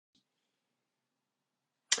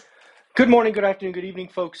Good morning, good afternoon, good evening,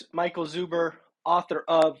 folks. Michael Zuber, author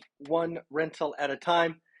of One Rental at a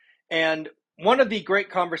Time. And one of the great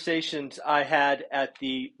conversations I had at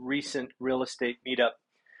the recent real estate meetup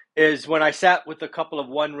is when I sat with a couple of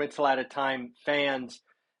One Rental at a Time fans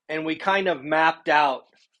and we kind of mapped out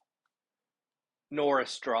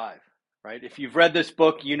Norris Drive, right? If you've read this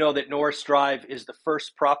book, you know that Norris Drive is the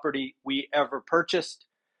first property we ever purchased.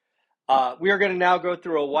 We are going to now go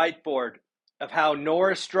through a whiteboard of how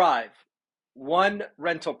Norris Drive, one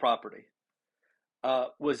rental property,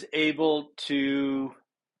 was able to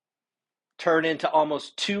turn into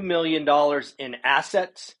almost $2 million in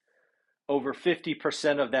assets. Over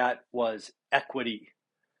 50% of that was equity.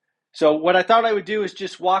 So what I thought I would do is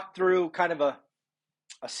just walk through kind of a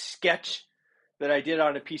sketch that I did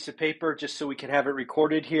on a piece of paper just so we can have it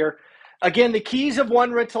recorded here. Again, the keys of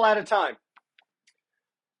one rental at a time.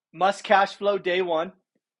 Must cash flow day one.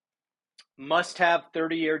 Must have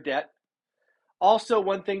 30-year debt. Also,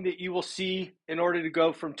 one thing that you will see in order to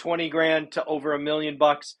go from 20 grand to over $1 million,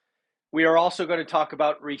 we are also going to talk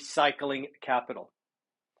about recycling capital.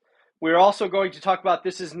 We're also going to talk about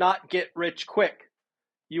this is not get rich quick.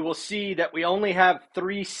 You will see that we only have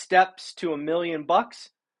 3 steps to $1 million,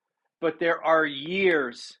 but there are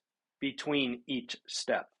years between each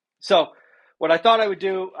step. So what I thought I would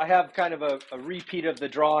do, I have kind of a repeat of the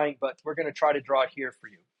drawing, but we're going to try to draw it here for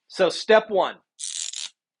you. So step 1.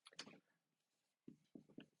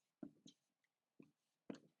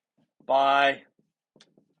 Buy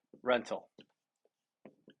rental.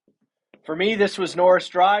 For me, this was Norris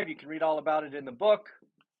Drive. You can read all about it in the book.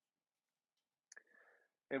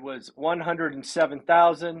 It was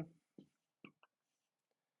 $107,000,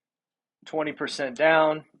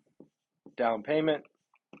 20% down payment,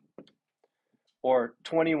 or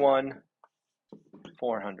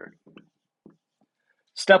 $21,400.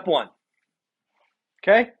 Step 1.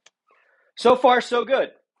 Okay? So far, so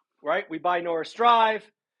good, right? We buy Norris Drive.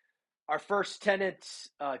 Our first tenants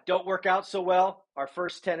don't work out so well. Our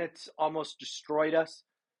first tenants almost destroyed us.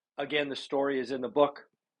 Again, the story is in the book.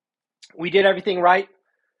 We did everything right,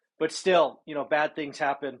 but still, bad things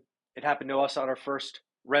happen. It happened to us on our first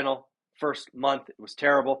rental, first month. It was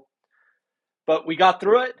terrible. But we got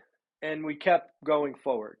through it, and we kept going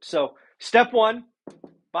forward. So step 1,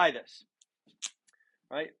 buy this.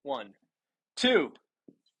 Right? 1. 2,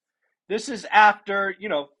 this is after,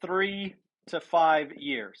 3 to 5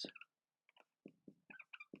 years.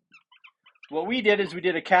 What we did is we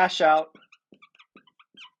did a cash out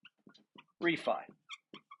refi.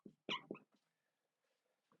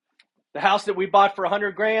 The house that we bought for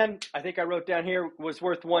 100 grand, I think I wrote down here, was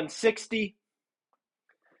worth 160.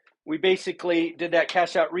 We basically did that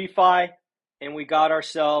cash out refi and we got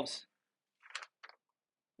ourselves,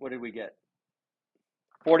 what did we get?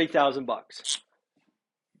 $40,000.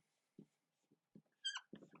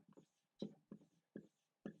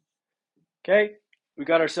 Okay, we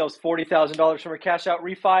got ourselves $40,000 from a cash out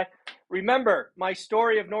refi. Remember my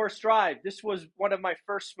story of Norris Drive. This was one of my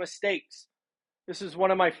first mistakes. This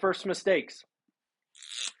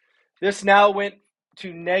now went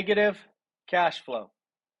to negative cash flow.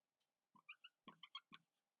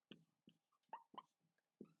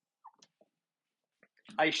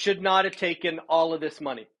 I should not have taken all of this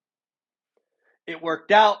money. It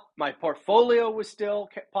worked out. My portfolio was still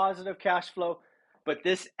positive cash flow, but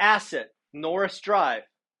this asset, Norris Drive,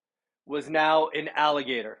 was now an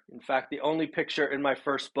alligator. In fact, the only picture in my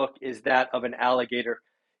first book is that of an alligator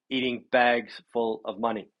eating bags full of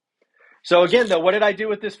money. So again, though, what did I do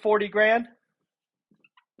with this 40 grand?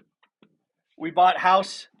 We bought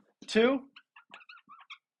house 2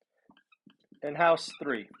 and house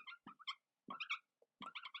 3.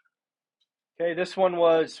 Okay, this one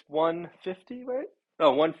was 150, right?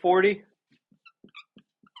 No, 140.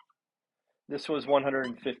 This was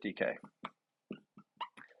 150K.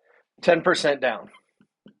 10% down.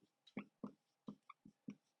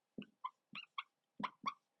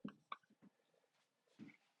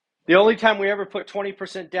 The only time we ever put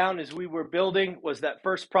 20% down as we were building was that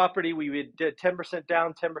first property. We did 10%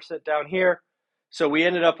 down here. So we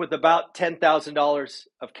ended up with about $10,000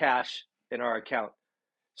 of cash in our account.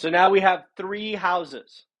 So now we have 3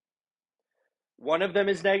 houses. One of them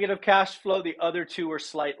is negative cash flow. The other 2 are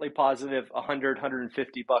slightly positive, $100,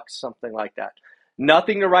 $150, something like that.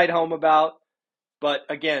 Nothing to write home about. But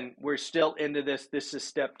again, we're still into this. This is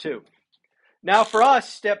step 2. Now for us,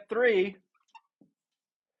 step 3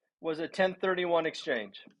 was a 1031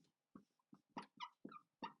 exchange.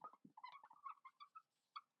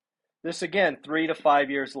 This again, 3 to 5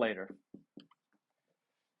 years later.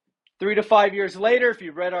 3 to 5 years later, if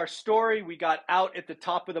you read our story, we got out at the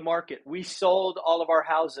top of the market. We sold all of our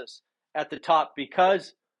houses at the top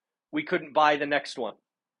because we couldn't buy the next one.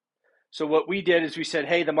 So what we did is we said,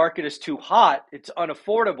 hey, the market is too hot. It's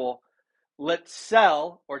unaffordable. Let's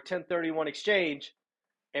sell or 1031 exchange,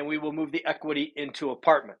 and we will move the equity into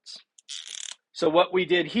apartments. So what we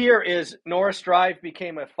did here is Norris Drive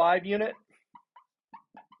became a 5-unit.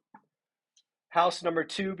 House number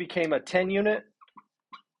 2 became a 10-unit.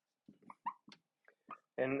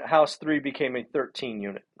 And house 3 became a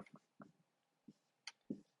 13-unit.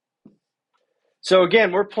 So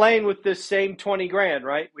again, we're playing with this same 20 grand,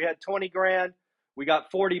 right? We had 20 grand. We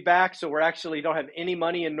got 40 back, so we're actually don't have any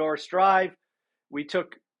money in Norris Drive. We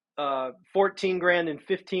took 14 grand and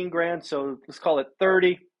 15 grand, so let's call it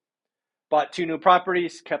 30. Bought 2 new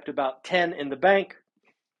properties, kept about 10 in the bank.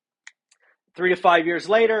 3 to 5 years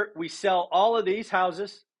later, we sell all of these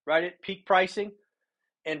houses, right, at peak pricing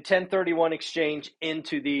and 1031 exchange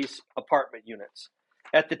into these apartment units.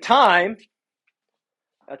 At the time,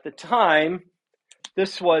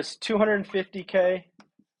 this was 250K.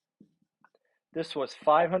 This was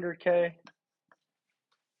 500K.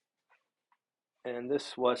 And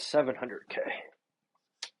this was 700K.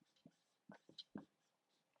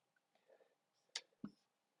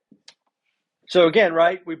 So again,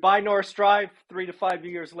 right, we buy Norris Drive, 3 to 5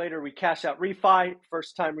 years later, we cash out refi,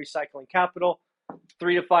 first time recycling capital.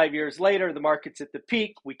 3 to 5 years later, the market's at the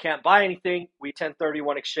peak, we can't buy anything, we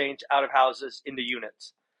 1031 exchange out of houses into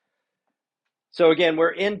units. So again,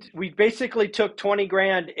 we basically took 20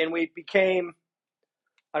 grand and we became,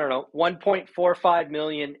 1.45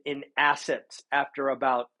 million in assets after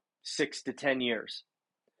about 6 to 10 years.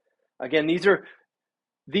 Again,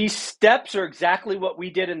 these steps are exactly what we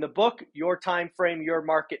did in the book. Your time frame, your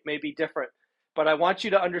market may be different, but I want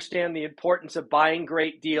you to understand the importance of buying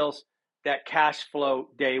great deals that cash flow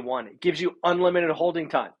day one. It gives you unlimited holding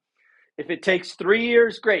time. If it takes 3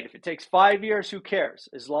 years, great. If it takes 5 years, who cares?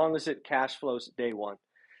 As long as it cash flows day one.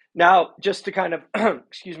 Now, just to kind of,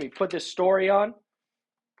 put this story on.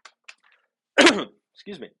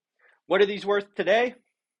 What are these worth today?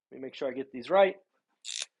 Let me make sure I get these right.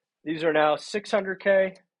 These are now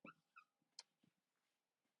 600K,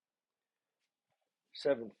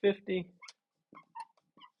 750,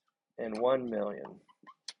 and 1 million.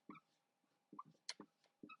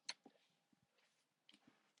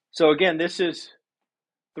 So again, this is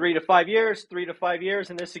 3 to 5 years, 3 to 5 years,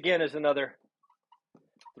 and this again is another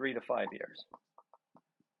 3 to 5 years.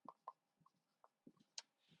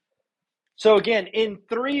 So again, in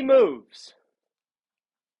 3 moves,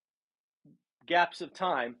 gaps of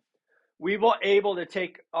time, we were able to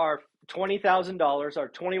take our $20,000, our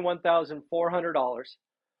 $21,400,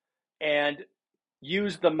 and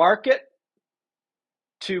use the market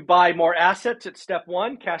to buy more assets at step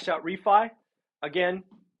 1, cash out refi. Again,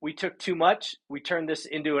 we took too much. We turned this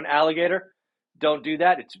into an alligator. Don't do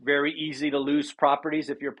that. It's very easy to lose properties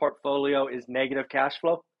if your portfolio is negative cash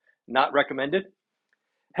flow. Not recommended.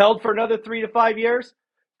 Held for another 3 to 5 years.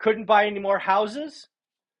 Couldn't buy any more houses.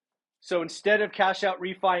 So instead of cash out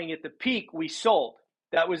refining at the peak, we sold.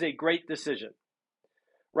 That was a great decision,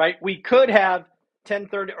 right? We could have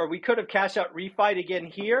 1030, or we could have cash out refied again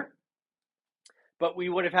here, but we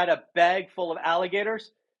would have had a bag full of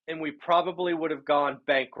alligators and we probably would have gone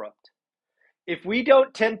bankrupt. If we don't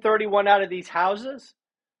 1031 out of these houses,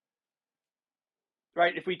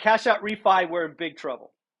 right? If we cash out refi, we're in big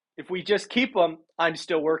trouble. If we just keep them, I'm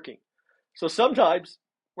still working. So sometimes,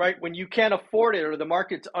 right, when you can't afford it or the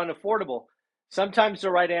market's unaffordable, sometimes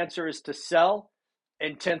the right answer is to sell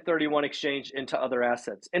and 1031 exchange into other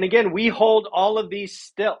assets. And again, we hold all of these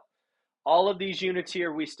still. All of these units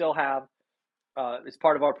here we still have as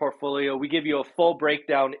part of our portfolio. We give you a full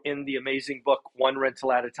breakdown in the amazing book, One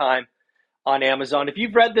Rental at a Time, on Amazon. If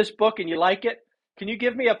you've read this book and you like it, can you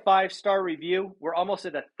give me a 5-star review? We're almost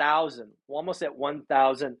at 1,000. We're almost at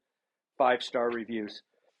 1,000 5-star reviews.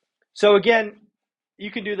 So again, you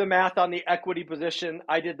can do the math on the equity position.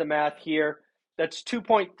 I did the math here. That's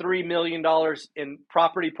 $2.3 million in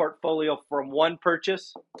property portfolio from one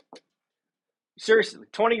purchase. Seriously,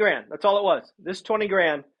 20 grand. That's all it was. This 20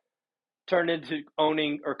 grand turned into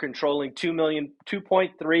owning or controlling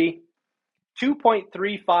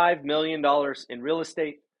 $2.35 million in real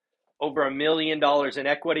estate, over $1 million in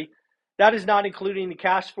equity. That is not including the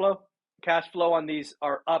cash flow. Cash flow on these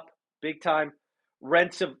are up big time.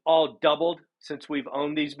 Rents have all doubled since we've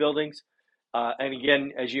owned these buildings. And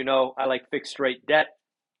again, as you know, I like fixed rate debt.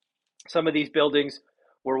 Some of these buildings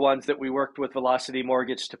were ones that we worked with Velocity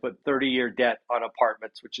Mortgage to put 30-year debt on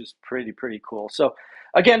apartments, which is pretty cool. So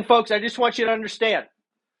again, folks, I just want you to understand,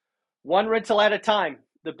 one rental at a time,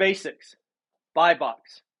 the basics: buy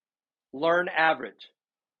box, learn average,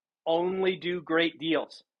 only do great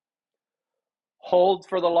deals, Hold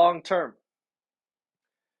for the long term.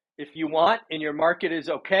 If you want and your market is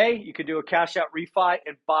okay, you could do a cash out refi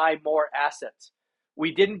and buy more assets.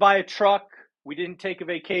 We didn't buy a truck. We didn't take a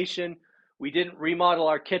vacation. We didn't remodel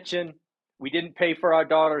our kitchen. We didn't pay for our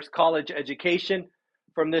daughter's college education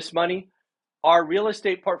from this money. Our real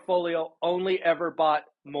estate portfolio only ever bought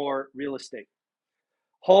more real estate.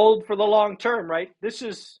 Hold for the long term, right? This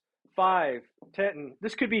is 5, 10,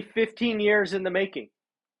 this could be 15 years in the making.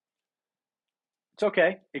 It's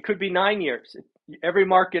okay. It could be 9 years. Every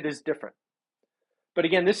market is different. But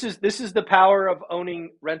again, this is the power of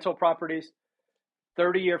owning rental properties.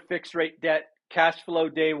 30-year fixed rate debt, cash flow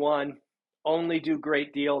day one, only do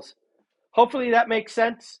great deals. Hopefully that makes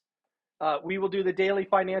sense. We will do the daily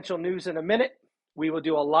financial news in a minute. We will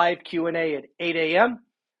do a live Q&A at 8 a.m.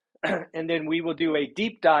 and then we will do a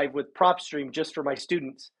deep dive with PropStream just for my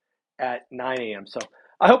students at 9 a.m. So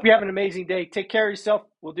I hope you have an amazing day. Take care of yourself.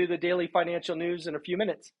 We'll do the daily financial news in a few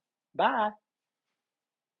minutes. Bye.